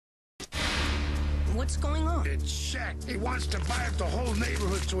What's going on? It's Shaq. He wants to buy up the whole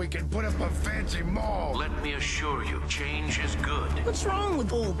neighborhood so he can put up a fancy mall. Let me assure you, change is good. What's wrong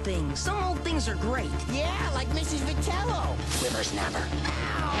with old things? Some old things are great. Yeah, like Mrs. Vitello. Whippersnapper.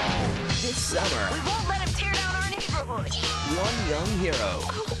 This summer, We won't let him tear down our neighborhood. one young hero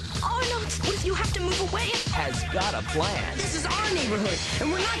Arnold, what if you have to move away? has got a plan. This is our neighborhood,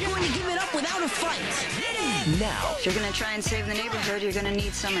 and we're not going to give it up without a fight. Now, If you're gonna try and save the neighborhood, you're gonna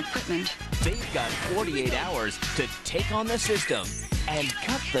need some equipment. they've got 48 hours to take on the system and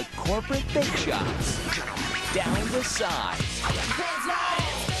cut the corporate big shots down to size.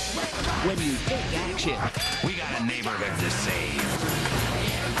 When you think action, We got a neighborhood to save.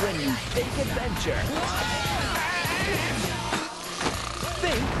 when you think adventure,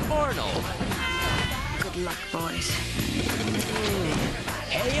 think Arnold. Good luck, boys.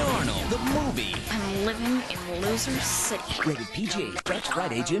 Hey Arnold, the movie. I'm living in Loser City. Rated PG, Dutch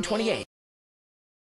Friday, June 28th.